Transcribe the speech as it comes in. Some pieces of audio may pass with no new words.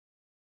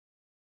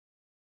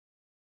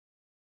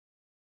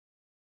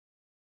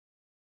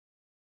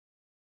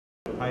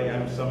Hi,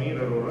 I'm Sameer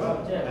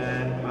Arora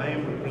and I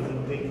am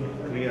representing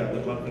CREA,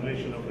 the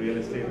Confederation of Real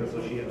Estate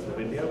Associates of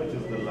India, which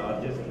is the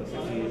largest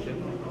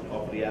association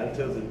of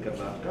realtors in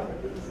Karnataka.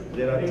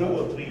 There are two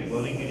or three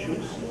burning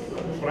issues.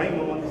 Prime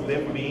amongst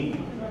them being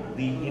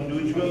the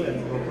individual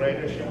and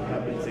proprietorship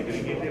have been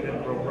segregated,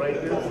 and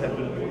proprietors have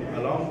been put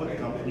along with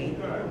company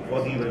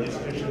for the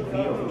registration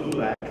fee of 2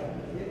 lakh,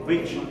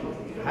 which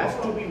has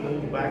to be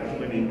moved back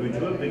to an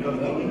individual because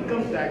the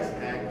Income Tax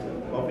Act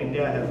of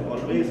India has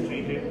always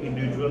treated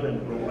individual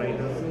and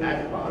proprietors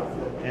at par,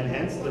 and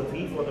hence the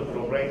fee for the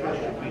proprietor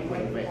should be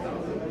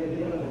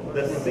 25,000.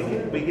 The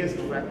second biggest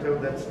factor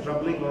that's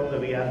troubling all the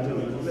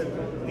realtors is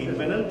that the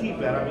penalty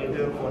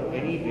parameter for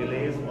any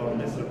delays or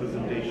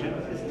misrepresentation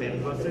is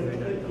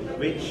 10%,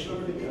 which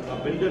a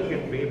builder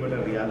can pay but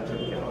a realtor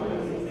cannot.